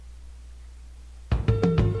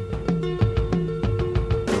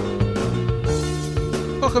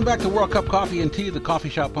Welcome back to World Cup Coffee and Tea, the coffee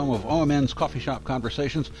shop home of OMN's Coffee Shop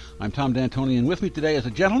Conversations. I'm Tom D'Antoni, and with me today is a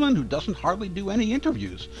gentleman who doesn't hardly do any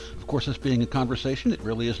interviews. Of course, this being a conversation, it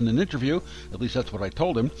really isn't an interview. At least that's what I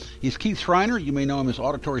told him. He's Keith Schreiner. You may know him as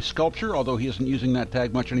Auditory Sculpture, although he isn't using that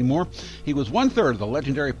tag much anymore. He was one-third of the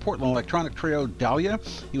legendary Portland electronic trio Dahlia.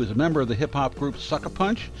 He was a member of the hip-hop group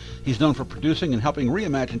Suck-a-Punch. He's known for producing and helping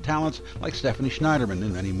reimagine talents like Stephanie Schneiderman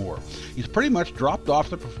and many more. He's pretty much dropped off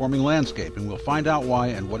the performing landscape, and we'll find out why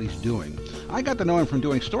and what he's doing. I got to know him from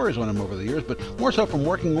doing stories on him over the years, but more so from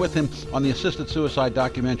working with him on the assisted suicide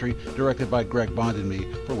documentary directed by Greg Bond and me,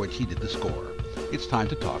 for which he did the score. It's time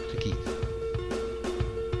to talk to Keith.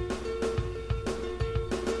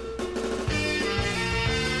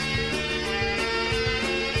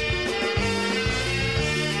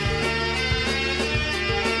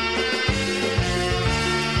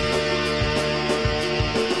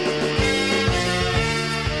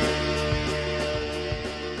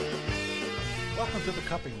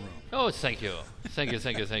 Oh, thank you. Thank you.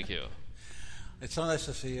 It's so nice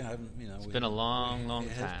to see you. It's been a long time. It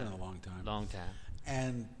has been a long time. Long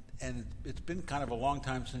time. And it's been kind of a long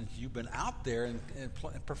time since you've been out there and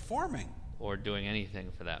performing. Or doing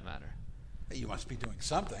anything for that matter. You must be doing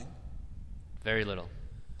something. Very little.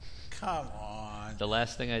 Come on. The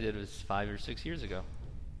last thing I did was 5 or 6 years ago.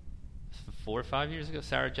 4 or 5 years ago.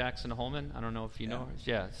 Sarah Jackson Holman. I don't know if you know her.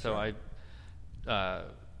 Yeah. So Sure.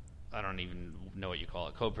 I don't even know what you call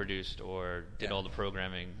it, co-produced or did all the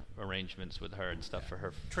programming arrangements with her and stuff for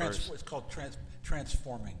her first. It's called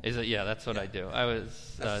transforming. Is it? Yeah, that's what I do. I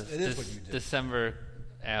was, it is what you do. December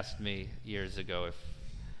asked me years ago if,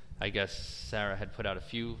 I guess Sarah had put out a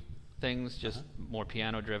few things, just more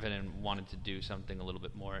piano driven, and wanted to do something a little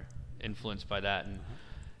bit more influenced by that, and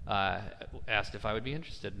asked if I would be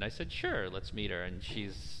interested. And I said, sure, let's meet her. And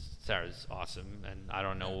Sarah's awesome, and I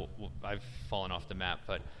don't know, I've fallen off the map,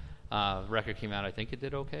 but record came out. I think it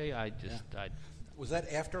did okay. Was that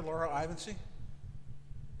after Laura Ivancy?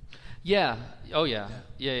 Yeah. Oh yeah.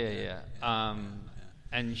 Yeah.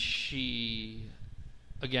 And she,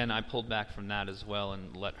 again, I pulled back from that as well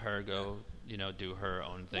and let her go, do her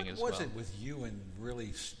own thing as well. What was it with you and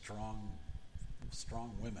really strong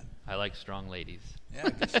women? I like strong ladies. Yeah, I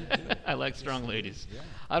guess you do. I like strong ladies. Yeah.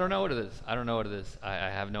 I don't know what it is. I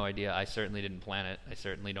have no idea. I certainly didn't plan it. I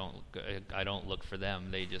certainly don't. I don't look for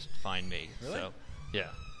them. They just find me. Really? So, yeah.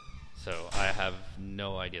 So I have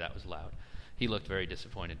no idea. That was loud. He looked very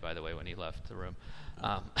disappointed, by the way, when he left the room.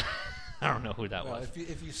 I don't know who that was.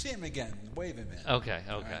 If you see him again, wave him in. Okay.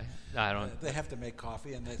 Right? I don't. They have to make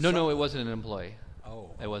coffee, and No, it wasn't an employee.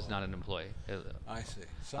 Oh, it was not an employee. I see.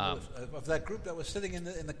 Some of that group that was sitting in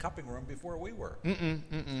the cupping room before we were.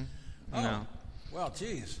 Oh, no. Well,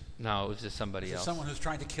 geez. No, it was just somebody else. Someone who's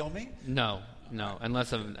trying to kill me? No.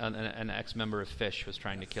 Unless an ex-member of Fish was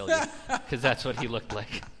trying to kill you, because that's what he looked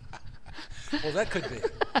like. Well, that could be.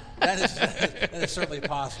 That is certainly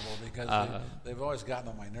possible, because they've always gotten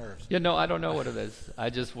on my nerves. Yeah, no, I don't know what it is.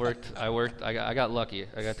 I just worked. I got lucky.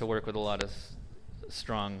 I got to work with a lot of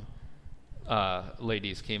strong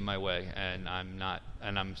ladies came my way, and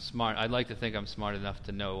I'm smart. I'd like to think I'm smart enough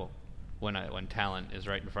to know when talent is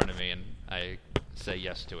right in front of me, and I say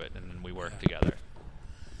yes to it, and then we work together.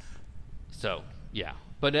 So, yeah.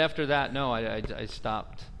 But after that, no, I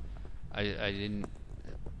stopped. I didn't.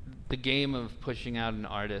 The game of pushing out an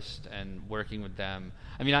artist and working with them.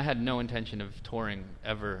 I mean, I had no intention of touring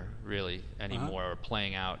ever really anymore, or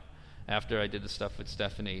playing out. After I did the stuff with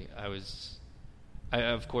Stephanie, I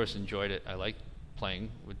of course enjoyed it. I like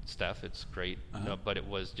playing with Steph. It's great. But it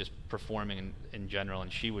was just performing in general.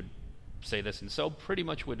 And she would say this, and so pretty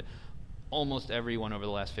much would almost everyone over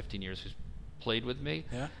the last 15 years who's played with me,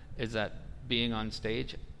 is that being on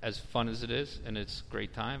stage, as fun as it is, and it's a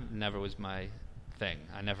great time, never was my thing.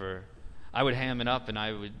 I would ham it up, and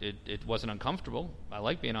it wasn't uncomfortable. I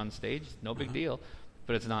like being on stage, no big deal,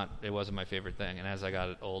 but it wasn't my favorite thing. And as I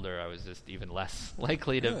got older, I was just even less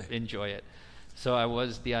likely to enjoy it. So I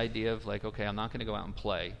was the idea of like, okay, I'm not going to go out and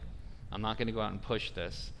play. I'm not going to go out and push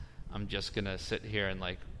this. I'm just going to sit here and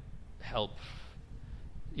like help,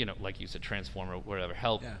 like you said, transform or whatever,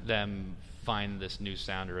 help them find this new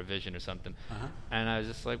sound or a vision or something. And I was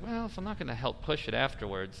just like, well, if I'm not going to help push it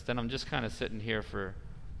afterwards, then I'm just kind of sitting here for,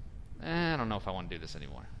 I don't know if I want to do this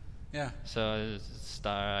anymore. Yeah. So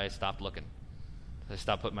I stopped looking. I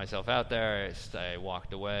stopped putting myself out there. I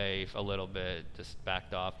walked away a little bit, just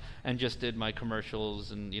backed off, and just did my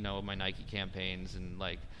commercials and my Nike campaigns and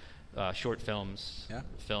like short films,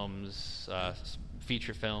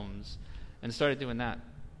 feature films, and started doing that.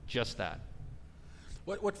 Just that.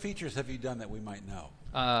 What features have you done that we might know?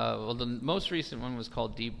 Well, the most recent one was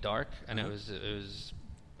called Deep Dark, and it was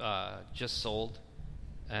just sold,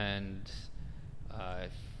 and I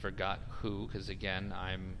forgot who, because again,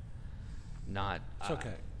 I'm not. It's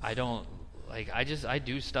okay. I don't like. I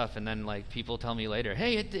do stuff, and then like people tell me later,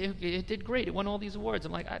 hey, it did great. It won all these awards.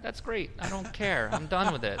 I'm like, that's great. I don't care. I'm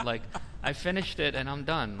done with it. Like, I finished it, and I'm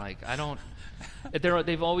done. Like, I don't.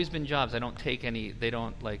 They've always been jobs. I don't take any. They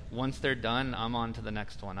don't like. Once they're done, I'm on to the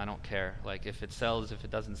next one. I don't care. Like, if it sells, if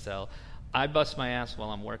it doesn't sell, I bust my ass while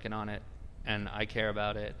I'm working on it, and I care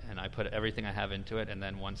about it, and I put everything I have into it. And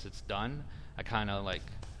then once it's done, I kind of like,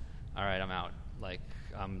 all right, I'm out. Like,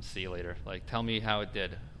 see you later. Like, tell me how it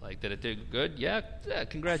did. Like, did it do good? Yeah,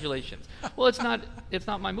 congratulations. Well, it's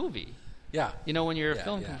not my movie. Yeah. You know, when you're a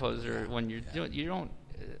film composer, when you're doing, you don't.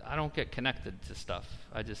 I don't get connected to stuff.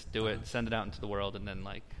 I just do it, send it out into the world, and then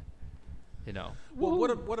like, you know. Well,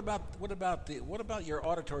 what about your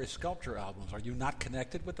auditory sculpture albums? Are you not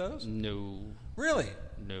connected with those? No. Really?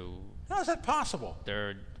 No. How is that possible?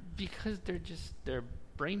 Because they're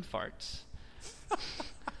brain farts.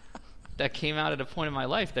 That came out at a point in my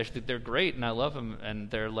life. They're great, and I love them,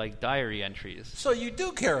 and they're like diary entries. So you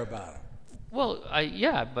do care about them? Well,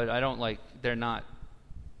 but I don't like. They're not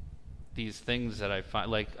these things that I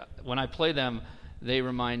find. Like, when I play them, they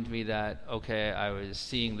remind me that, okay, I was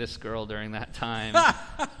seeing this girl during that time,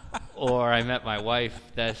 or I met my wife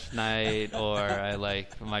this night, or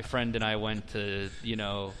my friend and I went to,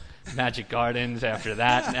 Magic Gardens after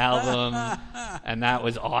that album, and that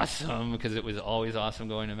was awesome because it was always awesome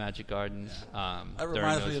going to Magic Gardens. That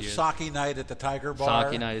reminds me of Sake Night at the Tiger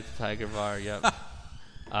Bar. Sake Night at the Tiger Bar, yep.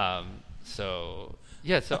 So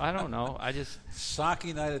I don't know. I just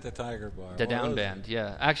Sake Night at the Tiger Bar. The Down Band,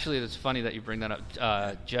 yeah. Actually, it's funny that you bring that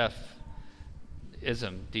up. Jeff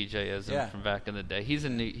Ism, DJ Ism from back in the day.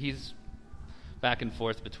 He's back and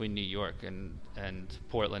forth between New York and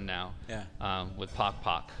Portland now, with Poc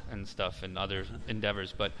Poc and stuff and other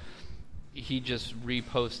endeavors. But he just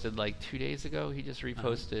reposted, like 2 days ago,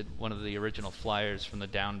 one of the original flyers from the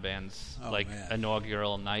Down Band's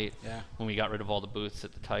inaugural night when we got rid of all the booths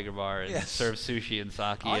at the Tiger Bar and served sushi and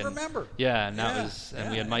sake. I remember. Yeah, and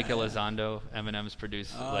we had Mike Elizondo, Eminem's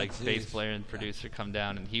producer, bass player and producer, come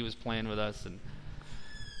down, and he was playing with us. And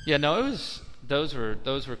those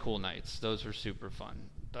were cool nights. Those were super fun.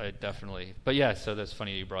 I definitely. But yeah, so that's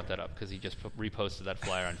funny you brought that up because he just reposted that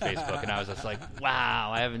flyer on Facebook, and I was just like, wow,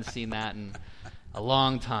 I haven't seen that in a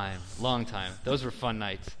long time. Those were fun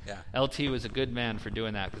nights. Yeah. LT was a good man for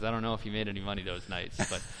doing that because I don't know if he made any money those nights,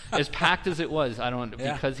 but as packed as it was,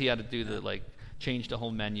 because he had to do the change the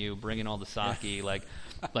whole menu, bring in all the sake,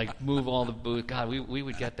 like move all the booth. God, we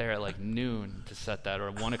would get there at like noon to set that, or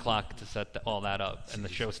 1 o'clock to set all that up, and the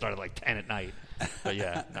show started like 10 at night. But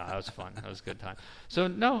yeah, no, that was fun. That was a good time. So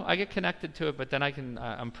no, I get connected to it, but then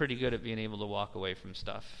I'm pretty good at being able to walk away from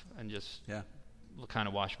stuff and just kind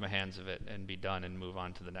of wash my hands of it and be done and move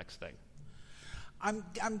on to the next thing.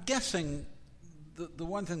 I'm guessing the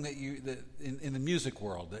one thing that in the music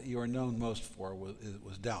world that you are known most for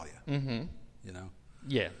was Dahlia. Mm-hmm.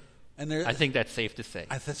 Yeah. And I think that's safe to say.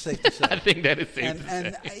 That's safe to say. I think that is safe to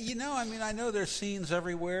say. And I know there's scenes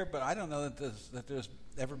everywhere, but I don't know that there's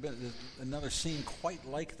ever been another scene quite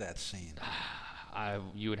like that scene.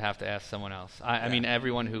 You would have to ask someone else. I mean,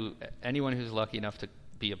 anyone who's lucky enough to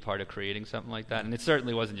be a part of creating something like that, and it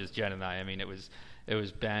certainly wasn't just Jen and I. I mean, it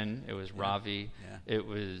was Ben, it was Ravi, it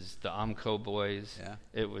was the Amco boys,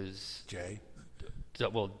 it was Jay.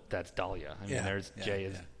 Well, that's Dahlia. I mean, there's Jay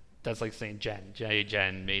is. That's like saying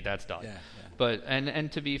Jen, me, that's Dahlia. Yeah. But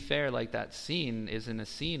and to be fair, like that scene isn't a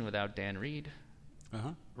scene without Dan Reed.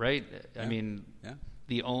 Right? Yeah. I mean,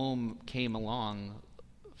 the Ohm came along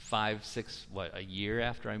 5-6 a year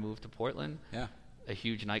after I moved to Portland. Yeah. A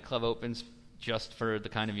huge nightclub opens just for the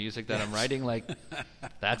kind of music that I'm writing. Like,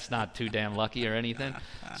 that's not too damn lucky or anything.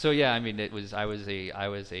 So I mean, I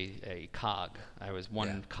was a cog. I was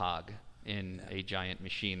one cog in a giant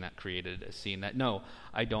machine that created a scene that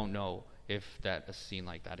I don't know if a scene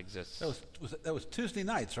like that exists. That was Tuesday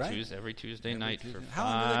nights, right? Every Tuesday night for How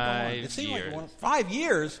long did that go on? It seemed like 5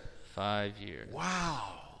 years. 5 years.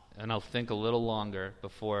 Wow. And I'll think a little longer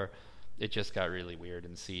before it just got really weird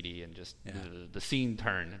and seedy and just the scene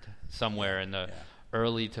turned somewhere in the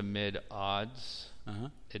early to mid odds.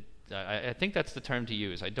 I think that's the term to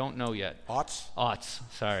use. I don't know yet. Aughts.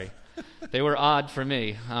 Sorry. They were odd for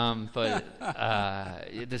me, but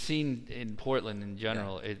the scene in Portland in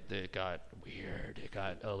general, it got weird. It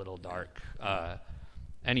got a little dark.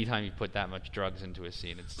 Anytime you put that much drugs into a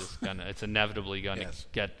scene, it's inevitably gonna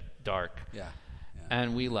get dark. Yeah.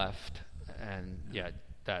 And we left, and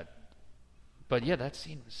that But yeah, that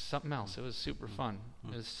scene was something else. It was super fun.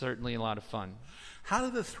 It was certainly a lot of fun. How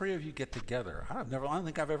did the three of you get together? I don't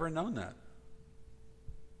think I've ever known that.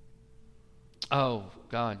 Oh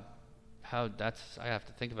God, I have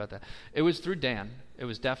to think about that. It was through Dan. It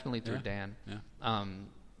was definitely through Dan. Yeah.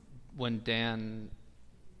 When Dan,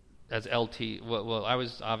 as LT, I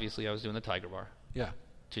was doing the Tiger Bar. Yeah.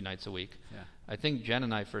 2 nights a week. Yeah. I think Jen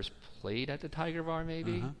and I first played at the Tiger Bar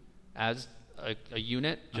maybe as a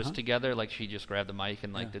unit, just together. Like she just grabbed the mic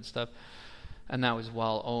and did stuff. And that was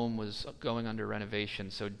while Ohm was going under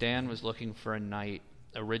renovation. So Dan was looking for a night.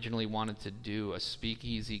 Originally wanted to do a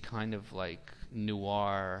speakeasy kind of like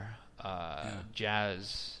noir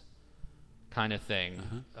jazz kind of thing,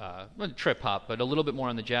 trip hop, but a little bit more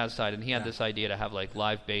on the jazz side. And he had this idea to have like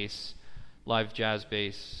live jazz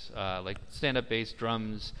bass, like stand-up bass,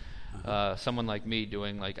 drums, someone like me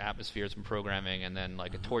doing like atmospheres and programming, and then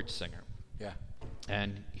like a torch singer. Yeah.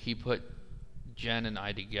 And he put Jen and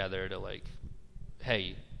I together to like,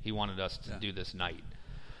 hey, he wanted us to do this night.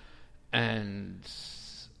 And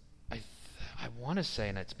I want to say,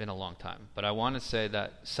 and it's been a long time, but I want to say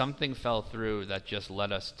that something fell through that just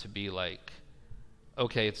led us to be like,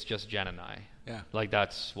 okay, it's just Jen and I. Yeah. Like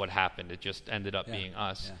that's what happened. It just ended up being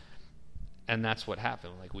us. Yeah. And that's what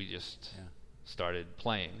happened. Like we just started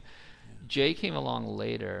playing. Yeah. Jay came along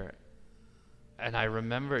later, and I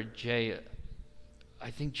remember Jay,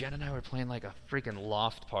 I think Jen and I were playing like a freaking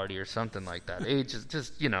loft party or something like that.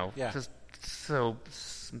 just so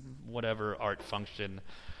whatever art function,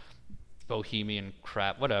 bohemian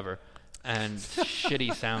crap, whatever, and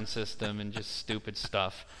shitty sound system and just stupid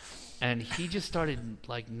stuff. And he just started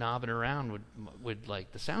like knobbing around with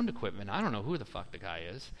like the sound equipment. I don't know who the fuck the guy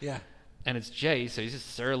is. Yeah. And it's Jay, so he's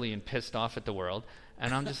just surly and pissed off at the world.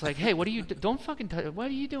 And I'm just like, hey, what are you don't fucking touch, what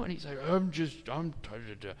are you doing? He's like, I'm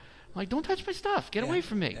like, don't touch my stuff. Get away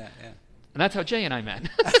from me. Yeah, yeah. And that's how Jay and I met.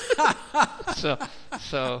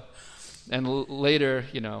 So and later,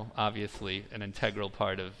 obviously an integral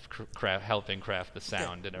part of helping craft the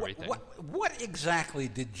sound and everything. What exactly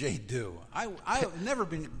did Jay do? I've never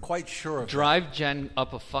been quite sure of Drive Jen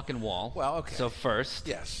up a fucking wall. Well, okay. So first.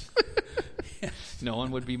 Yes. No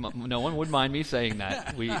one would mind me saying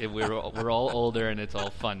that. We're all older and it's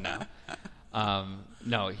all fun now.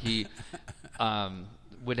 No, he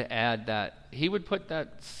would add that he would put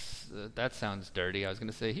that sounds dirty. I was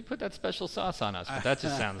going to say he put that special sauce on us, but that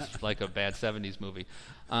just sounds like a bad 70s movie.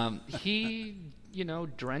 He,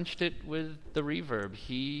 drenched it with the reverb.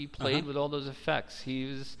 He played with all those effects. He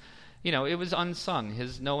was, it was unsung.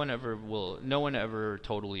 No one ever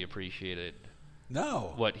totally appreciated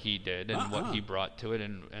what he did and what he brought to it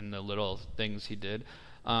and the little things he did.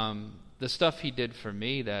 The stuff he did for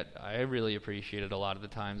me that I really appreciated a lot of the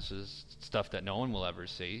times is stuff that no one will ever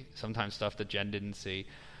see. Sometimes stuff that Jen didn't see.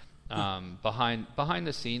 Behind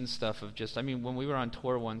the scenes stuff of just, when we were on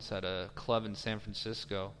tour once at a club in San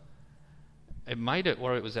Francisco, it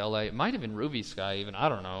was LA, it might have been Ruby Sky even, I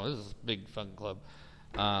don't know, this is a big fun club.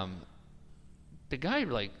 The guy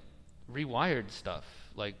like rewired stuff,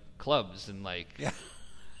 like clubs and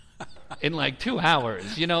in like 2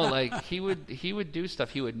 hours, like he would do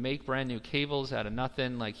stuff. He would make brand new cables out of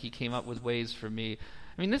nothing. Like he came up with ways for me.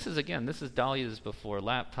 This is Dahlia's before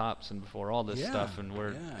laptops and before all this stuff, and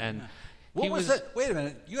what was it? Wait a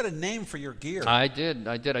minute, you had a name for your gear. I did.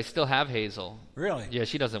 I still have Hazel. Really? Yeah,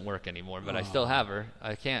 she doesn't work anymore, but I still have her.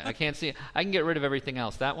 I can't see. I can get rid of everything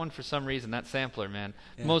else. That one, for some reason, that sampler, man,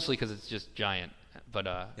 mostly because it's just giant. But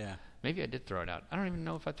maybe I did throw it out. I don't even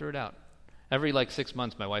know if I threw it out. Every 6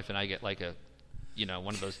 months, my wife and I get like a,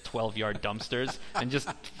 one of those 12-yard dumpsters and just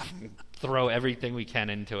throw everything we can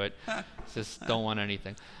into it. Just don't want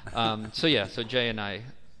anything. So Jay and I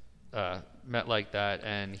met like that,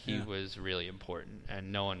 and he was really important,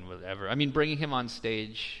 and no one would ever. Bringing him on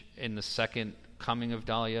stage in the second coming of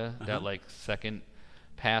Dahlia, that second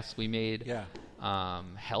pass we made,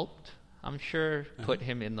 helped. I'm sure put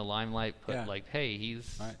him in the limelight. Hey,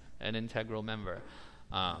 he's an integral member.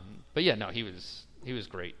 But he was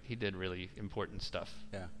great. He did really important stuff.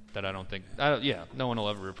 Yeah. That I don't think. No one will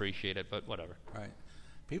ever appreciate it, but whatever. Right.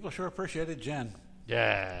 People sure appreciated Jen.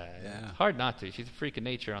 Yeah. Hard not to. She's a freak of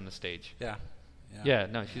nature on the stage. Yeah.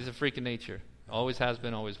 No, she's a freak of nature. Always has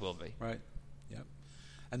been, always will be. Right. Yep.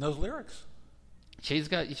 And those lyrics. She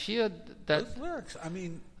had that. Those lyrics.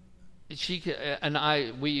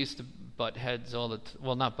 We used to butt heads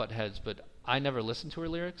well, not butt heads, but I never listened to her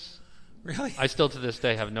lyrics. Really? I still to this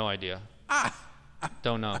day have no idea.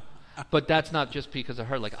 Don't know. But that's not just because of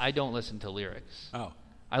her. I don't listen to lyrics. Oh.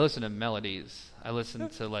 I listen to melodies. I listen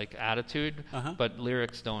to attitude, but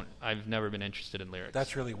lyrics don't. I've never been interested in lyrics.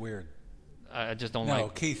 That's really weird. I just don't No,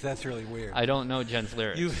 like. Keith, that's really weird. I don't know Jen's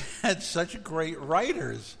lyrics. You've had such great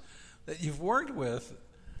writers that you've worked with,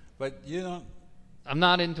 but you don't. I'm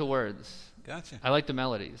not into words. Gotcha. I like the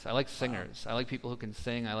melodies. I like singers. I like people who can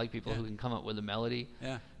sing. I like people who can come up with a melody.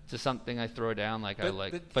 Yeah. It's just something I throw down. Like I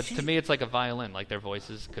like, but she, to me, it's like a violin. Like their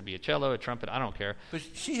voices could be a cello, a trumpet. I don't care. But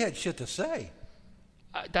she had shit to say.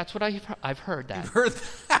 That's what I've heard that. You've heard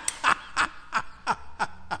that.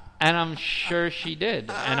 And I'm sure she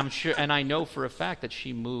did. And I know for a fact that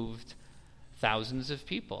she moved thousands of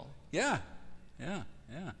people. Yeah.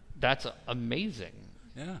 That's amazing.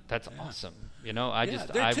 Yeah. That's awesome. You know,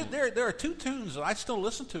 there are two tunes that I still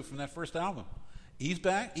listen to from that first album. Ease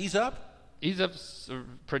Back, Ease Up. Ease Up's a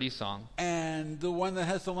pretty song. And the one that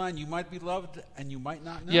has the line, "You might be loved and you might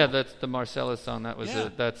not know." Yeah, that's the Marcellus song. That was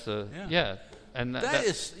yeah. And that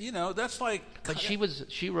is, that's like. But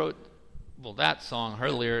she wrote, well, that song, her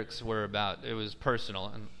lyrics were about, it was personal,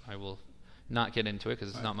 and I will not get into it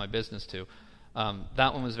because it's not my business to.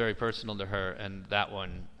 That one was very personal to her, and that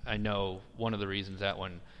one, I know one of the reasons that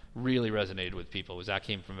one really resonated with people was that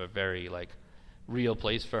came from a very, like, real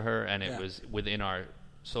place for her, and it was within our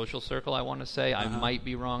social circle, I want to say. I might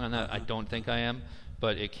be wrong on that. I don't think I am.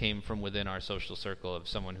 But it came from within our social circle of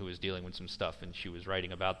someone who was dealing with some stuff, and she was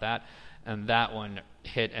writing about that. And that one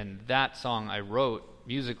hit, and that song I wrote,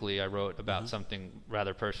 musically, I wrote about something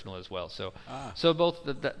rather personal as well. So both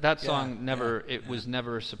that song was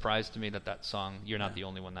never a surprise to me that song, You're Not the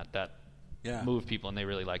Only One, that moved people, and they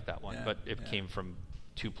really liked that one. But it came from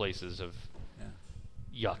two places of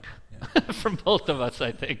yuck from both of us,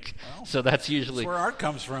 I think. Well, so that's usually where art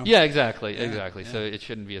comes from. Yeah, exactly. So it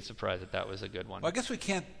shouldn't be a surprise that was a good one. Well, I guess we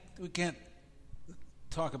can't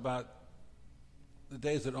talk about the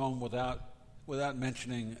days at home without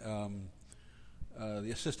mentioning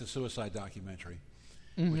the assisted suicide documentary,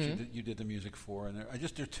 which you did the music for. And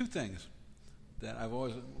there are two things that I've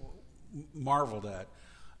always marveled at.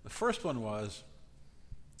 The first one was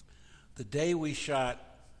the day we shot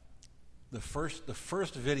the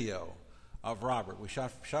first video of Robert. We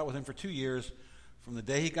shot with him for 2 years, from the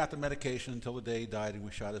day he got the medication until the day he died, and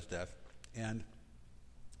we shot his death. And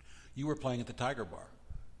you were playing at the Tiger Bar.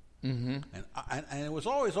 Mm-hmm. And it was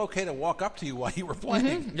always okay to walk up to you while you were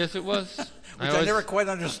playing. Mm-hmm. Yes, it was. Which I never quite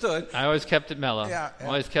understood. I always kept it mellow. Yeah.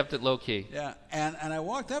 Always kept it low key. Yeah, and I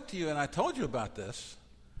walked up to you and I told you about this,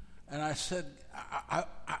 and I said, I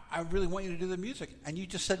really want you to do the music. And you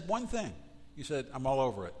just said one thing. You said, I'm all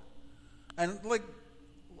over it. And like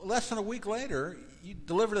less than a week later, you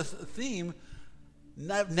delivered a theme,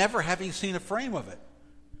 never having seen a frame of it,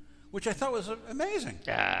 which I thought was amazing.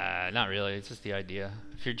 Not really. It's just the idea.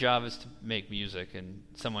 If your job is to make music and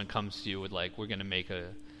someone comes to you with like, we're going to make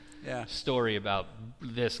a story about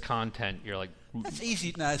this content, you're like... That's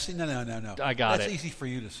easy. No. I got it. That's easy for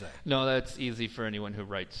you to say. No, that's easy for anyone who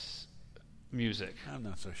writes music. I'm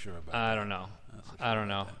not so sure about that. I don't know. I don't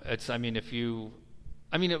know.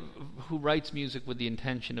 Who writes music with the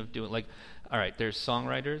intention of doing, like, all right, there's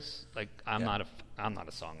songwriters. Like, I'm not a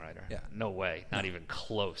songwriter. Yeah. No way. Not even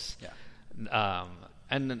close. Yeah.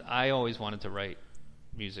 And then I always wanted to write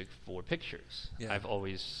music for pictures. Yeah.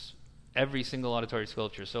 Every single Auditory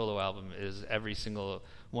Sculpture solo album is every single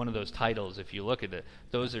one of those titles. If you look at it,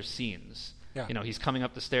 those are scenes. Yeah. You know, he's coming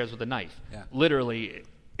up the stairs with a knife. Yeah. Literally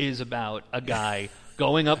is about a guy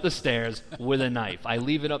going up the stairs with a knife. I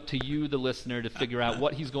leave it up to you, the listener, to figure out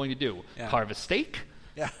what he's going to do. Yeah. Carve a steak?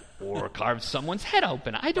 Yeah. Or carve someone's head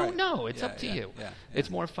open. I don't Right. know. It's Yeah, up to yeah, you. yeah, It's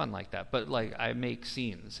more fun like that. But like I make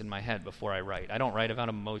scenes in my head before I write. I don't write about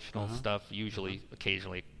emotional stuff. Usually,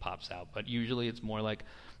 occasionally it pops out. But usually it's more like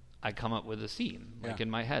I come up with a scene, like in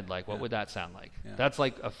my head. Like, what would that sound like? Yeah. That's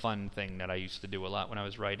like a fun thing that I used to do a lot when I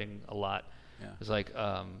was writing a lot. Yeah. It was like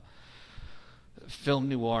film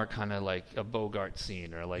noir, kind of like a Bogart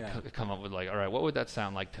scene, or like come up with like, all right, what would that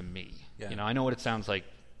sound like to me? Yeah. You know, I know what it sounds like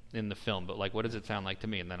in the film, but like, what does it sound like to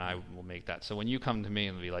me? And then I will make that. So when you come to me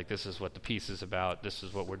and be like, this is what the piece is about, this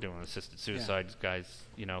is what we're doing, assisted suicide guys,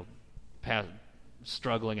 you know,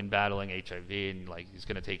 struggling and battling HIV, and like he's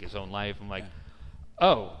going to take his own life. I'm like,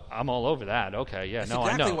 oh, I'm all over that. Okay, yeah, That's no,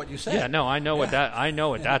 exactly I know what you said. Yeah, no, I know what that. I know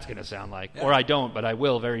what that's going to sound like, or I don't, but I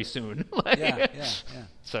will very soon. Like,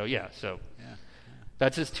 So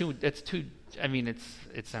that's just too. It's too. I mean,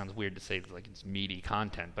 it sounds weird to say like it's meaty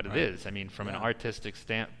content, but it is. I mean, from an artistic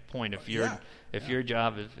standpoint, if your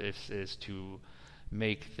job is to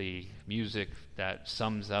make the music that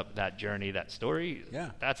sums up that journey, that story,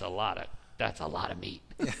 that's a lot of meat.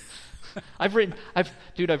 Yeah. I've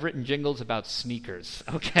written jingles about sneakers.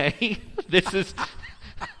 Okay, this is,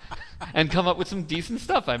 and come up with some decent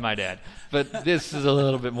stuff, I might add. But this is a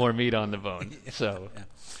little bit more meat on the bone. So,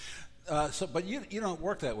 But you don't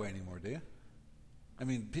work that way anymore, do you? I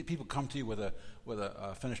mean, people come to you with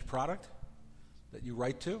a finished product that you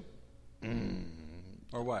write to,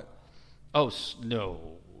 or what? Oh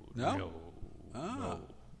no. No. No.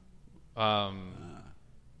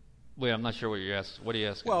 Wait, I'm not sure what you're asking. What are you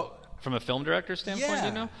asking? Well, from a film director standpoint,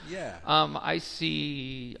 you know? Yeah.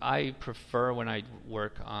 I prefer when I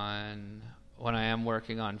am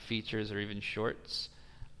working on features or even shorts,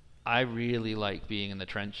 I really like being in the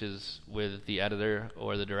trenches with the editor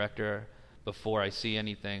or the director before I see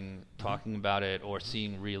anything, talking about it or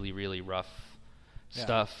seeing really, really rough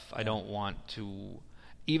stuff. I don't want to,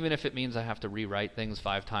 even if it means I have to rewrite things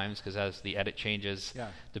 5 times because as the edit changes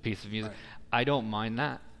the piece of music, I don't mind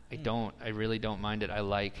that. I really don't mind it. I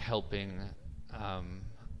like helping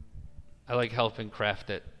craft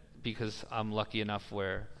it because I'm lucky enough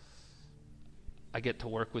where I get to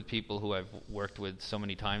work with people who I've worked with so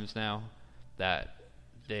many times now that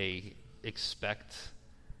they expect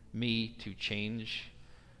me to change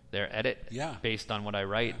their edit based on what I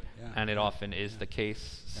write, and it often is the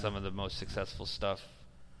case. Some of the most successful stuff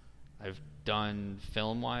I've done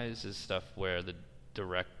film-wise is stuff where the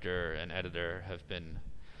director and editor have been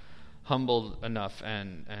humbled enough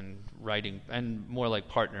and writing and more like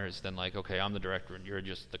partners than like, okay, I'm the director and you're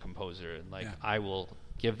just the composer, and like I will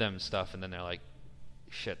give them stuff and then they're like,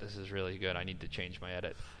 shit, this is really good, I need to change my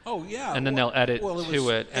edit. Oh yeah. And then they'll edit to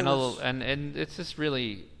it and it's just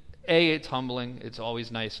really it's humbling. It's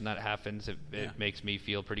always nice when that happens. It makes me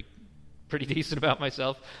feel pretty decent about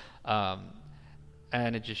myself.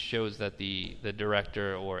 And it just shows that the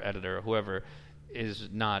director or editor or whoever is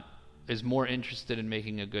more interested in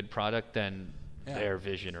making a good product than their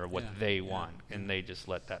vision or what they want, and they just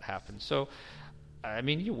let that happen. So, I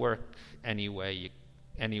mean, you work anyway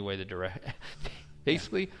the direct.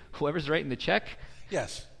 Basically, whoever's writing the check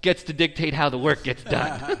gets to dictate how the work gets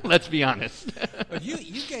done. Let's be honest. But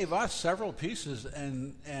you gave us several pieces,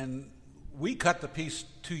 and we cut the piece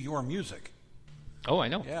to your music. Oh, I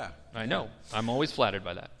know. Yeah. I know. I'm always flattered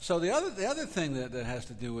by that. So the other thing that has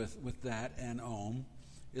to do with that and Ohm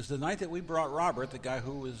is the night that we brought Robert, the guy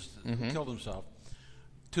who killed himself,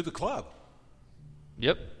 to the club.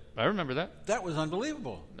 Yep, I remember that. That was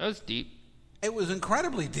unbelievable. That was deep. It was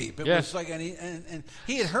incredibly deep. It was like, and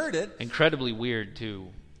he had heard it. Incredibly weird too.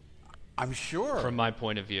 I'm sure. From my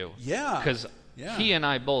point of view. Yeah. Because he and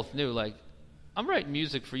I both knew, like, I'm writing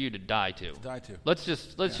music for you to die to. Let's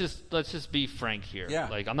just be frank here. Yeah.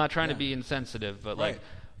 Like, I'm not trying to be insensitive, but like,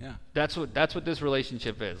 that's what this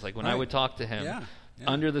relationship is. Like when I would talk to him,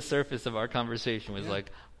 under the surface of our conversation was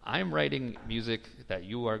like, I'm writing music that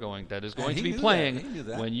is going to be playing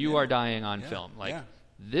when you are dying on film. Like,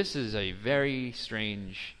 this is a very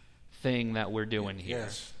strange thing that we're doing here.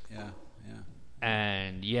 Yes. Yeah.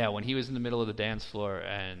 And when he was in the middle of the dance floor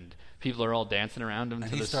and people are all dancing around him,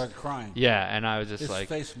 and he started crying. Yeah, and I was just his like,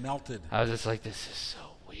 face melted. I was just like, this is so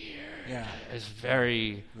weird. Yeah, it's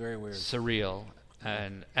very, very weird, surreal,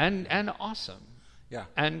 and awesome. Yeah,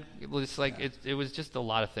 and it was like it was just a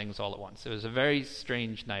lot of things all at once. It was a very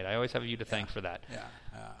strange night. I always have you to thank for that. Yeah,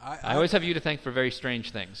 I always have you to thank for very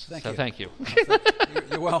strange things. Thank you.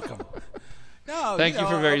 You're welcome. No, thank you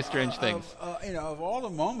for very strange things. Of all the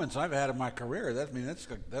moments I've had in my career,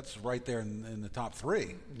 that's right there in the top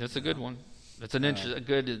 3. That's a good one. That's an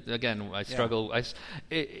good. Again, I struggle.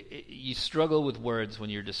 You struggle with words when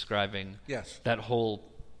you're describing that whole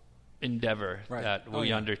endeavor that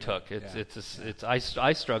we undertook.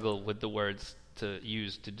 I struggle with the words to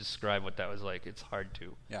use to describe what that was like. It's hard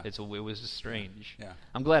to. Yeah. It was strange. Yeah.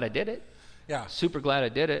 I'm glad I did it. Yeah. Super glad I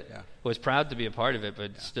did it. Yeah. Was proud to be a part of it,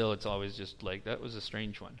 but still, it's always just like that was a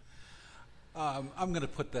strange one. I'm going to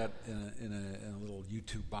put that in a little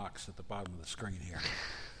YouTube box at the bottom of the screen here.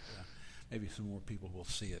 Maybe some more people will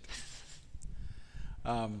see it.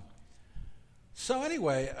 So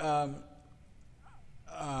anyway,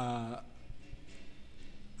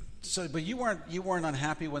 but you weren't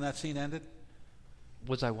unhappy when that scene ended?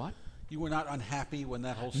 Was I what? You were not unhappy when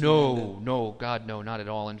that whole scene ended? No, God, no, not at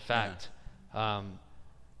all. In fact,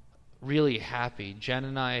 really happy. Jen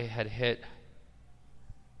and I had hit.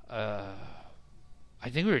 I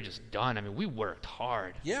think we were just done. I mean, we worked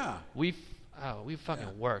hard. Yeah. We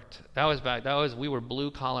fucking worked. We were blue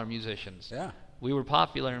collar musicians. Yeah. We were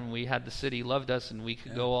popular and we had the city loved us and we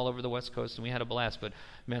could go all over the West Coast and we had a blast. But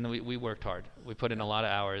man, we worked hard. We put in a lot of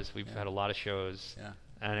hours. We've had a lot of shows,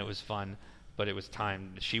 and it was fun. But it was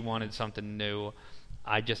time. She wanted something new.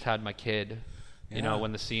 I just had my kid. You know,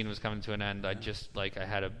 when the scene was coming to an end, I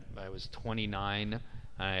was 29.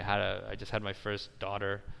 I just had my first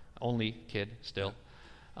daughter, only kid still.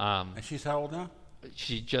 And she's how old now?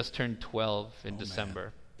 She just turned 12 in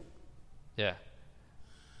December. Yeah.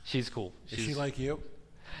 She's cool. Is she like you?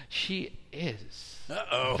 She is.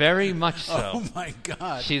 Uh-oh. Very much so. Oh my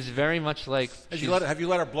God. She's very much like. Have you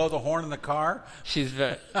let her blow the horn in the car? She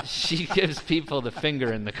gives people the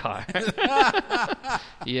finger in the car.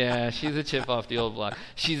 Yeah, she's a chip off the old block.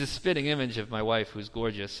 She's a spitting image of my wife, who's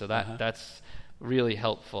gorgeous. So that's really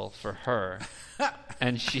helpful for her.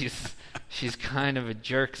 And she's kind of a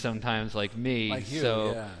jerk sometimes, like me. Like you,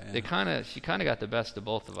 so yeah. she kind of got the best of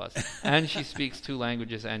both of us. And she speaks 2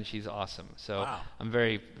 languages, and she's awesome. So wow.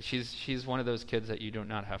 she's one of those kids that you do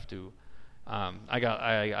not have to. I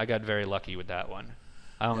got very lucky with that one.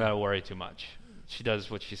 I don't got to worry too much. She does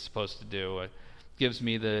what she's supposed to do. Gives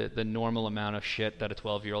me the normal amount of shit that a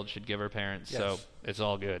 12-year-old should give her parents. Yes. So it's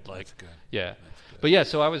all good. Like, that's good. Yeah. That's good. But yeah,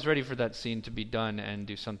 so I was ready for that scene to be done and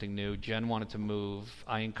do something new. Jen wanted to move.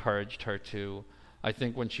 I encouraged her to. I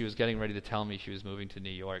think when she was getting ready to tell me she was moving to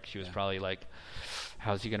New York, she was probably like,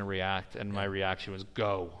 how's he going to react? And my reaction was,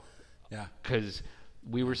 go. Yeah. Because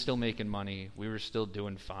we were still making money. We were still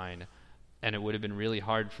doing fine. And it would have been really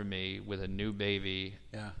hard for me with a new baby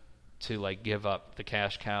to like give up the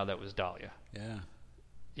cash cow that was Dahlia. Yeah.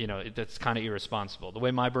 You know, that's kind of irresponsible. The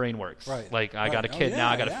way my brain works. Right. Like, I got a kid now,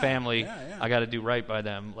 I got a family, I got to do right by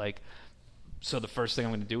them. Like, so the first thing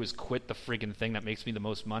I'm going to do is quit the freaking thing that makes me the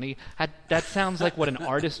most money. That sounds like what an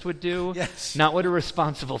artist would do, not what a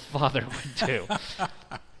responsible father would do.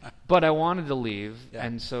 But I wanted to leave,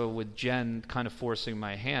 and so with Jen kind of forcing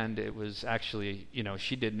my hand, it was actually, you know,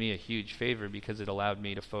 she did me a huge favor because it allowed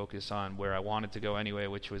me to focus on where I wanted to go anyway,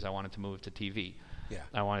 which was I wanted to move to TV. Yeah.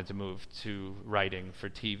 I wanted to move to writing for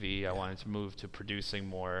TV. I wanted to move to producing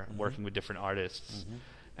more, working with different artists.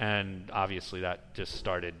 And obviously that just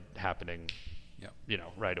started happening, you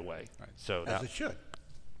know, right away. Right. So as it should.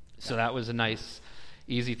 So that was a nice,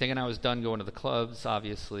 easy thing. And I was done going to the clubs,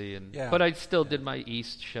 obviously. But I still did my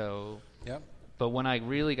East show. Yep. But when I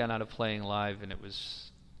really got out of playing live, and it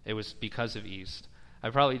was because of East, I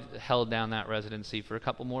probably held down that residency for a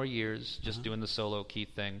couple more years, just doing the solo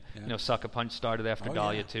Keith thing. You know, Sucker Punch started after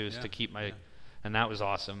Dahlia too, to keep my, and that was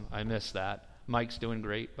awesome. I miss that. Mike's doing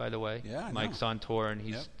great, by the way. Yeah, Mike's on tour and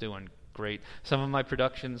he's doing great. Some of my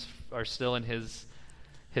productions are still in his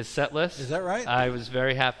set list. Is that right? I was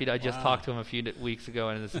very happy. I just talked to him a few weeks ago,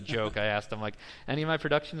 and it's a joke. I asked him, like, any of my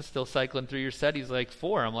productions still cycling through your set? He's like,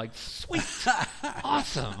 4. I'm like, sweet.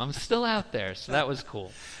 Awesome. I'm still out there. So that was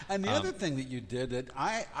cool. And the other thing that you did that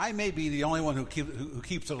I may be the only one who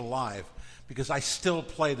keeps it alive because I still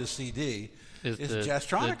play the CD is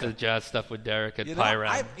Jazztronica. The jazz stuff with Derek at Pyram.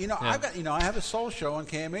 I have a soul show on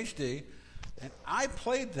KMHD, and I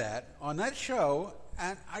played that on that show.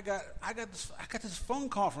 And I got this phone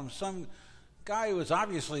call from some guy who was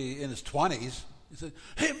obviously in his 20s. He said,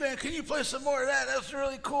 "Hey man, can you play some more of that? That's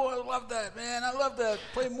really cool. I love that, man. I love that.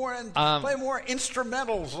 Play more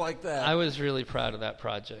instrumentals like that." I was really proud of that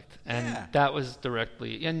project, and that was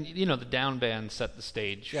directly. And you know, the Down Band set the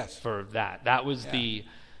stage for that. That was the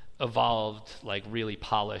evolved, like really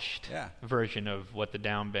polished version of what the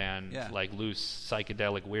Down Band, like loose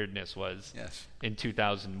psychedelic weirdness was in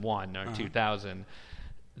 2001 or 2000.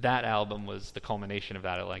 That album was the culmination of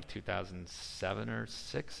that at like 2007 or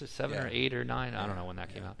 6 or 7 or 8 or 9. I don't know when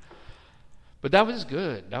that came out. But that was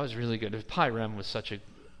good. That was really good. Pyram was such a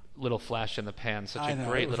little flash in the pan, such a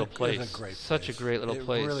great little place. Such a great little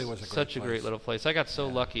place. It really was such a great little place. I got so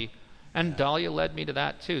lucky. And Dahlia led me to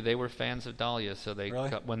that too. They were fans of Dahlia, so they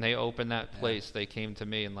when they opened that place, they came to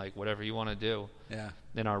me and like, whatever you want to do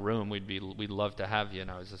in our room, we'd love to have you. And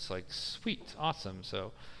I was just like, sweet, awesome.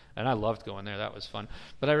 So, and I loved going there. That was fun.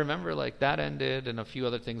 But I remember like that ended and a few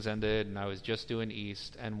other things ended, and I was just doing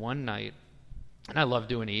East. And one night, and I loved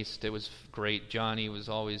doing East. It was great. Johnny was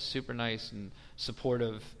always super nice and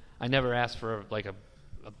supportive. I never asked for like a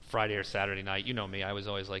Friday or Saturday night. You know me. I was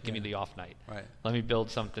always like, give me the off night. Right. Let me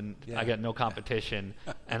build something. I got no competition,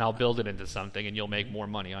 and I'll build it into something, and you'll make more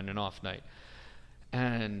money on an off night.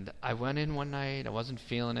 And I went in one night. I wasn't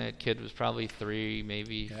feeling it. Kid was probably 3,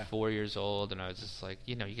 maybe 4 years old, and I was just like,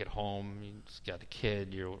 you know, you get home, you just got a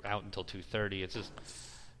kid, you're out until 2:30. It's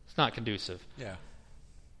not conducive. Yeah.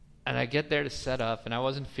 And I get there to set up, and I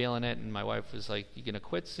wasn't feeling it, and my wife was like, you going to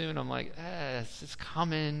quit soon? I'm like, it's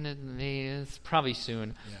coming, and it's probably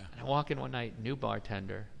soon. Yeah. And I walk in one night, new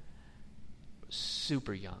bartender,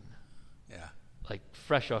 super young. Yeah. Like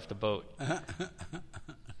fresh off the boat.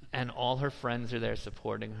 And all her friends are there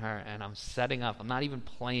supporting her, and I'm setting up. I'm not even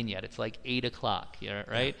playing yet. It's like 8 o'clock,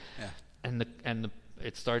 right? Yeah. And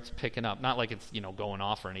it starts picking up. Not like it's, you know, going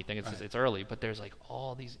off or anything. It's just, it's early, but there's like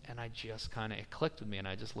all these, and I just it clicked with me, and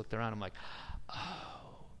I just looked around. I'm like,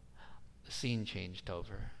 oh, the scene changed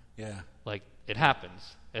over. Yeah. Like, it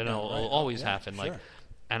happens. It'll always yeah, happen. Sure. Like,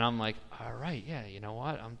 and I'm like, all right, yeah, you know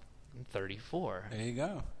what? I'm 34. There you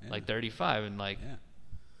go. Yeah. Like 35, and like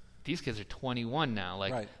these kids are 21 now.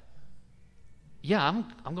 Like, right. yeah,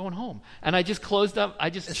 I'm going home. And I just closed up. I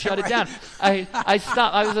just shut it down. I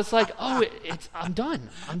stopped. I was just like, oh, I'm done.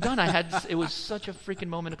 It was such a freaking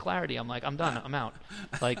moment of clarity. I'm like, I'm done. I'm out.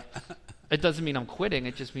 Like, it doesn't mean I'm quitting.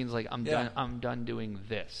 It just means like I'm done. I'm done doing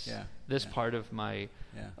this. Yeah. This part of my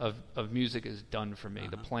of music is done for me.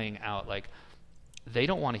 The playing out. Like, they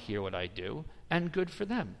don't want to hear what I do, and good for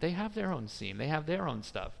them. They have their own scene. They have their own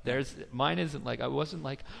stuff. Mine isn't like, I wasn't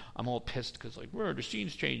like, I'm all pissed because like, the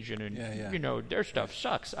scene's changing and you know, their stuff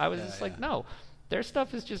sucks. I was just like, no, their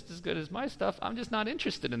stuff is just as good as my stuff. I'm just not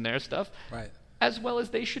interested in their stuff. Right. As well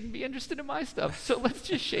as they shouldn't be interested in my stuff. So let's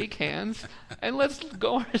just shake hands and let's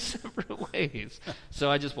go our separate ways.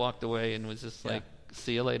 So I just walked away and was just like,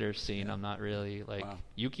 see you later, scene. I'm not really like,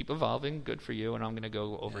 you keep evolving, good for you, and I'm going to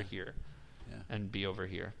go over here. And be over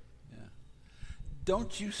here. Yeah. Do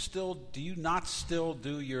you not still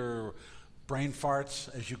do your brain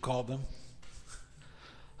farts, as you call them?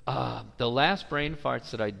 The last brain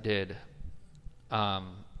farts that I did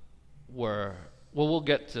were, we'll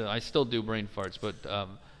get to, I still do brain farts, but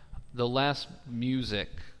the last music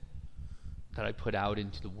that I put out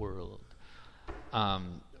into the world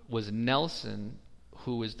was Nelson,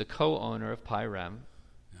 who is the co-owner of Pyrem.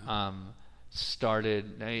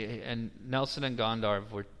 Started, and Nelson and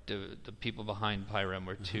Gondarv were the people behind Pyrem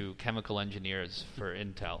were two chemical engineers for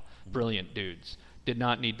Intel. Brilliant dudes. Did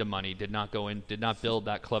not need the money, did not build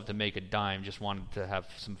that club to make a dime, just wanted to have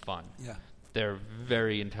some fun. Yeah. They're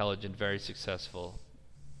very intelligent, very successful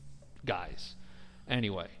guys.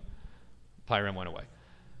 Anyway, Pyrem went away.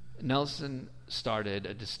 Nelson started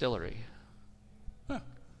a distillery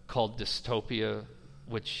called Dystopia,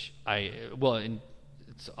 which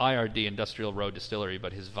it's IRD, Industrial Road Distillery,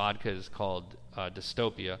 but his vodka is called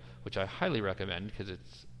Dystopia, which I highly recommend because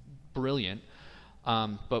it's brilliant.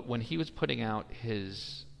 But when he was putting out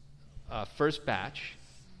his first batch,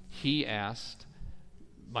 he asked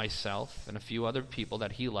myself and a few other people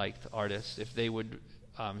that he liked, artists, if they would,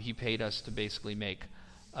 he paid us to basically make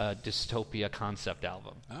a Dystopia concept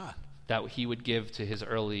album that he would give to his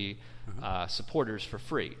early supporters for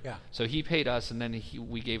free. Yeah. So he paid us, and then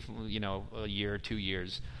we gave him, a year, 2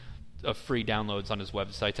 years of free downloads on his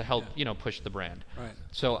website to help, push the brand. Right.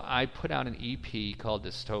 So I put out an EP called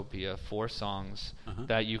Dystopia, 4 songs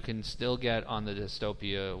that you can still get on the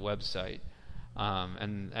Dystopia website.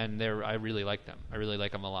 And I really like them. I really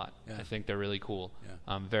like them a lot. Yeah. I think they're really cool. Yeah.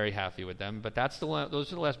 I'm very happy with them. But those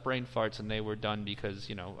are the last brain farts, and they were done because,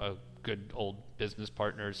 a good old business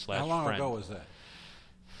partner / friend. How long ago was that?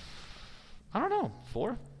 I don't know,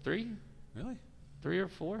 4, 3? Really? 3 or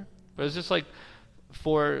 4? But it was just like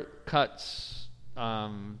 4 cuts,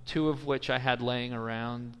 2 of which I had laying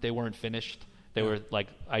around. They weren't finished. They were like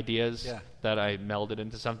ideas that I melded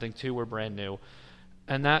into something. 2 were brand new.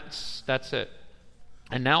 And that's it.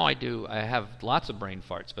 And now I have lots of brain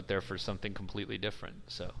farts, but they're for something completely different.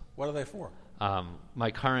 So what are they for?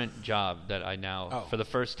 My current job that I now, for the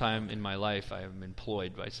first time in my life, I am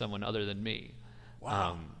employed by someone other than me.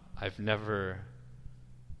 Wow. I've never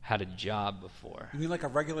had a job before. You mean like a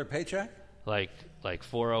regular paycheck? Like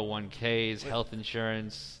 401ks, health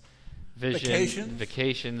insurance, vision,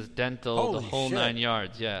 vacations, dental, Holy the whole shit. 9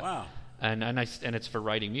 yards. Yeah. Wow. And it's for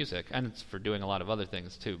writing music, and it's for doing a lot of other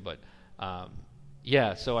things too. But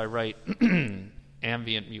so I write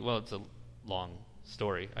ambient. Well, it's a long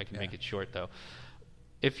story. I can make it short though.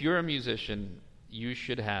 If you're a musician, you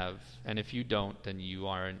should have, and if you don't, then you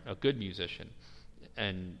aren't a good musician.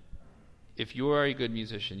 And if you are a good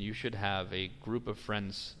musician, you should have a group of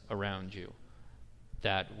friends around you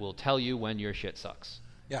that will tell you when your shit sucks.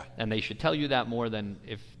 Yeah. And they should tell you that more than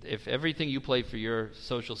if everything you play for your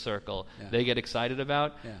social circle they get excited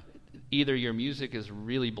about, either your music is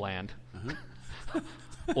really bland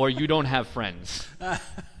or you don't have friends.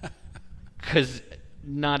 Because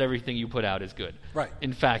not everything you put out is good. Right.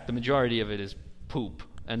 In fact, the majority of it is poop,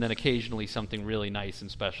 and then occasionally something really nice and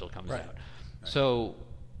special comes out. Right. So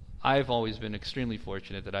I've always been extremely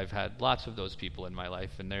fortunate that I've had lots of those people in my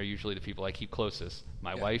life, and they're usually the people I keep closest,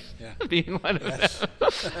 my wife being one of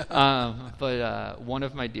them. But one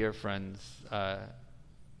of my dear friends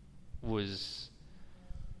was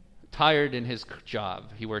tired in his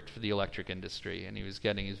job. He worked for the electric industry, and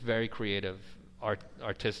he's very creative,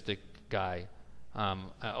 artistic guy. I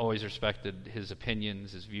always respected his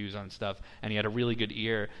opinions, his views on stuff, and he had a really good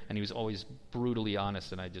ear, and he was always brutally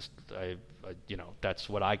honest, and I that's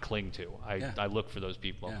what I cling to. I look for those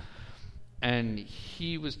people. Yeah. And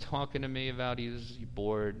he was talking to me about he was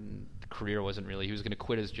bored and the career wasn't really. He was going to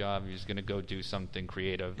quit his job. He was going to go do something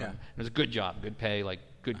creative. Yeah. And it was a good job, good pay, like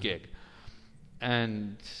good gig.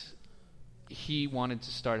 And he wanted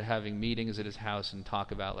to start having meetings at his house and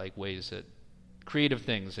talk about like ways that creative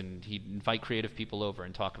things, and he'd invite creative people over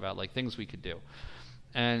and talk about like things we could do.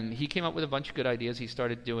 And he came up with a bunch of good ideas. He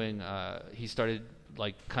started doing,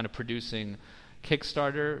 like kind of producing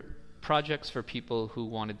Kickstarter projects for people who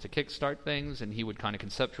wanted to kickstart things, and he would kind of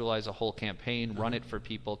conceptualize a whole campaign, run it for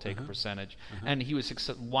people, take a percentage, and he was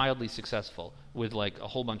wildly successful with like a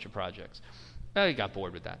whole bunch of projects. He got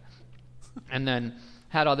bored with that, and then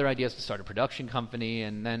had other ideas to start a production company.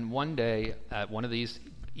 And then one day at one of these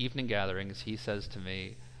evening gatherings, he says to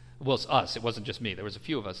me, well, it's us, it wasn't just me, there was a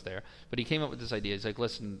few of us there, but he came up with this idea. He's like,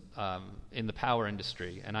 listen, in the power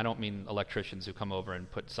industry, and I don't mean electricians who come over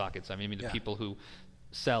and put sockets, I mean the people who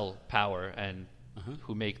sell power and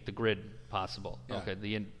who make the grid possible. Okay,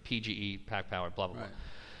 the PGE, Pack Power, blah, blah, blah.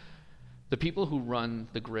 The people who run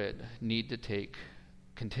the grid need to take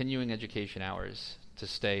continuing education hours to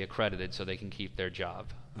stay accredited so they can keep their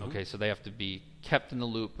job. Okay, so they have to be kept in the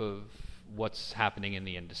loop of what's happening in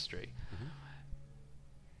the industry.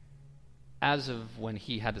 As of when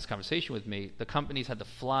he had this conversation with me, the companies had to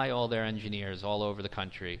fly all their engineers all over the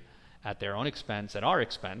country at their own expense, at our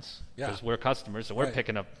expense, because we're customers, so we're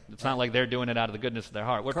picking up. It's not like they're doing it out of the goodness of their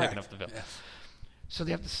heart. We're picking up the bill. So they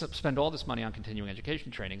have to spend all this money on continuing education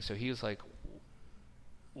training. So he was like,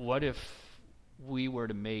 what if we were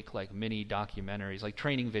to make like mini documentaries, like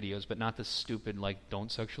training videos, but not the stupid, like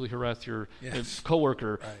don't sexually harass your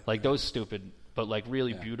coworker, like those stupid, but like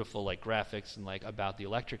really beautiful like graphics and like about the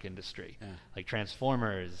electric industry, like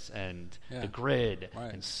transformers and the grid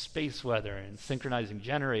and space weather and synchronizing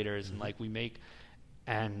generators and like we make,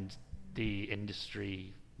 and the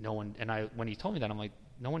industry, no one, and I, when he told me that, I'm like,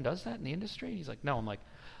 no one does that in the industry? And he's like, no. I'm like,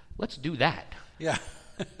 let's do that. Yeah.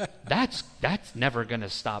 that's never going to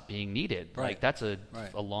stop being needed. Like that's a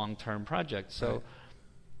long-term project. So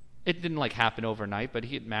it didn't like happen overnight, but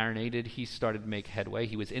he had marinated. He started to make headway.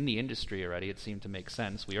 He was in the industry already. It seemed to make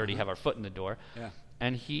sense. We already have our foot in the door.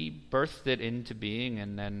 And he birthed it into being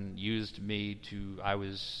and then used me to, I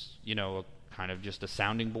was, you know, kind of just a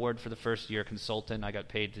sounding board for the first year, consultant. I got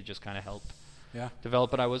paid to just kind of help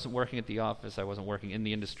develop it. I wasn't working at the office. I wasn't working in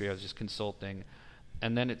the industry. I was just consulting.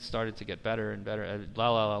 And then it started to get better and better.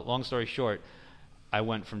 Long story short, I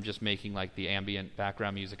went from just making like the ambient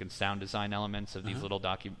background music and sound design elements of these little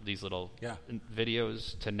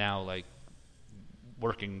videos to now like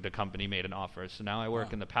working. The company made an offer, so now I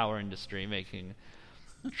work in the power industry making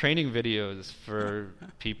training videos for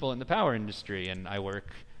people in the power industry, and I work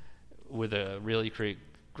with a really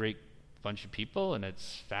great bunch of people, and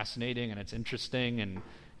it's fascinating and it's interesting and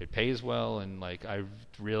it pays well, and like I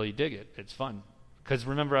really dig it. It's fun. Because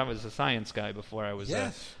remember, I was a science guy before I was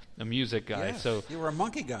a music guy. So you were a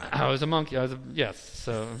monkey guy. I was a monkey. So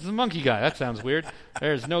I was a monkey guy. That sounds weird.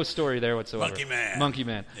 There's no story there whatsoever. Monkey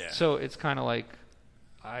man. Yeah. So it's kind of like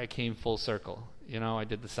I came full circle. You know, I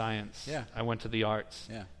did the science. Yeah. I went to the arts.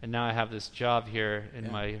 Yeah. And now I have this job here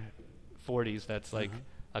in my 40s that's like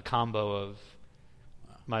a combo of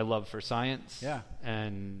my love for science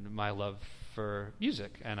and my love for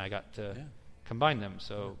music, and I got to combine them.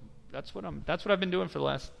 So that's what I've been doing for the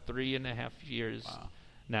last 3.5 years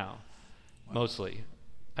now, mostly.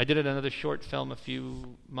 I did another short film a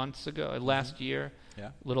few months ago, last year,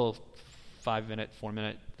 little 5-minute,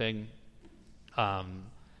 4-minute thing.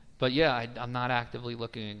 But yeah, I'm not actively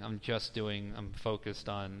looking. I'm focused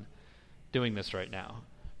on doing this right now.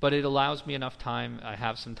 But it allows me enough time. I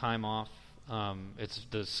have some time off.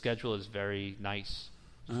 The schedule is very nice.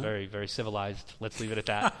 It's very, very civilized. Let's leave it at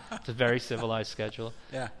that. It's a very civilized schedule.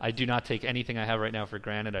 Yeah. I do not take anything I have right now for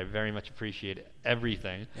granted. I very much appreciate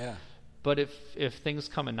everything. Yeah. But if things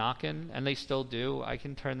come a knocking, and they still do, I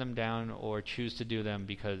can turn them down or choose to do them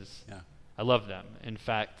because I love them. In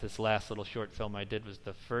fact, this last little short film I did was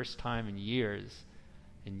the first time in years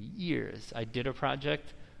I did a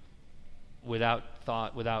project without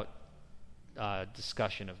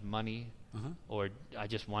discussion of money, or I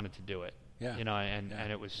just wanted to do it. Yeah. You know,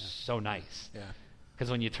 and it was so nice. Yeah. Because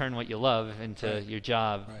when you turn what you love into your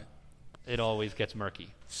job, it always gets murky.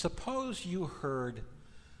 Suppose you heard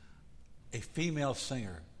a female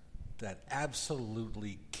singer that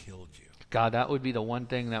absolutely killed you. God, that would be the one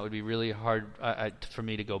thing that would be really hard for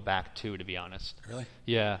me to go back to be honest. Really?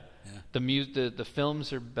 Yeah. The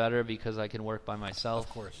films are better because I can work by myself.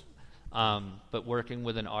 Of course. But working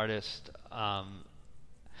with an artist,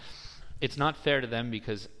 it's not fair to them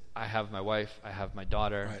because I have my wife, I have my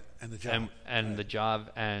daughter, and the job, and the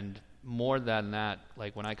job, and more than that,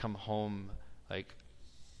 like when I come home, like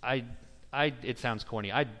it sounds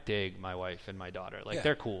corny. I dig my wife and my daughter. Like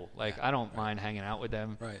they're cool. Like I don't mind hanging out with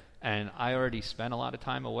them. Right. And I already spent a lot of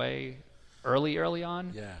time away early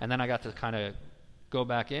on. Yeah. And then I got to kind of go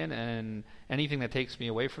back in, and anything that takes me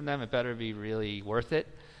away from them, it better be really worth it.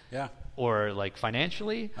 Yeah. Or like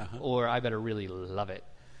financially, or I better really love it.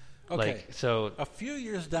 Okay. Like, so a few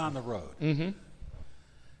years down the road,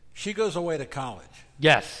 she goes away to college.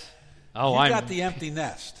 Yes. Oh, I got the empty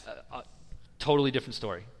nest. Totally different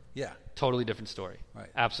story. Yeah. Totally different story. Right.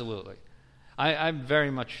 Absolutely. I'm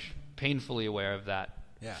very much painfully aware of that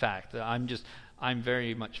fact. I'm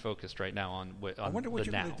very much focused right now on I wonder what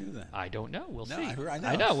you're now. going to do then. I don't know. We'll see.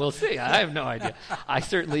 I know. We'll see. I have no idea. I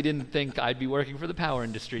certainly didn't think I'd be working for the power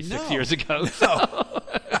industry 6 years ago. No.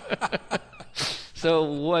 So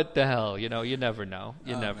what the hell? You never know.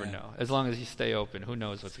 You never know. As long as you stay open, who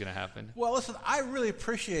knows what's going to happen? Well, listen, I really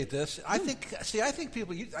appreciate this. I think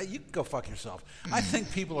people. You can go fuck yourself. I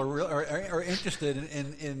think people are interested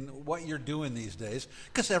in what you're doing these days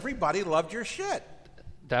because everybody loved your shit.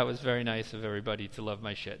 That was very nice of everybody to love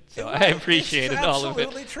my shit. So I appreciated all of it.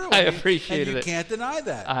 Absolutely true. I appreciated it. And you can't deny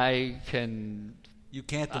that. You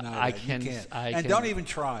can't deny that. I can. You can't. And don't even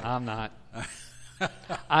try. I'm not.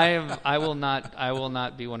 I will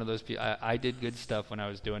not be one of those people. I did good stuff when I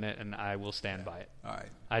was doing it, and I will stand by it. All right.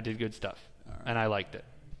 I did good stuff, and I liked it,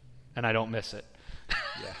 and I don't miss it.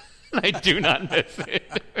 Yeah. I do not miss it.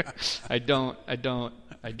 I do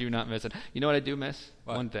not miss it. You know what I do miss?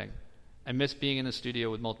 What? One thing. I miss being in the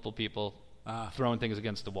studio with multiple people, throwing things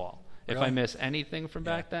against the wall. Really? If I miss anything from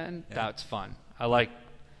back then, that's fun. I like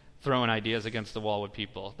throwing ideas against the wall with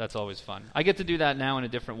people. That's always fun. I get to do that now in a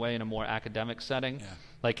different way, in a more academic setting,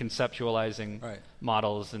 like conceptualizing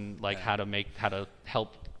models and like how to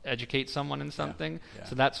help educate someone in something. Yeah.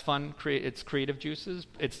 So that's fun. It's creative juices.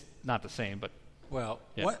 It's not the same, but well,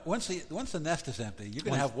 once the nest is empty, you're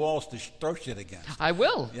going to have walls to throw shit against. I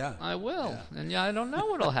will. Yeah. I will. Yeah. And I don't know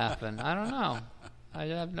what'll happen. I don't know. I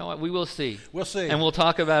have no. We will see. We'll see. And we'll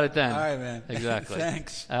talk about it then. All right, man. Exactly.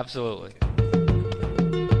 Thanks. Absolutely.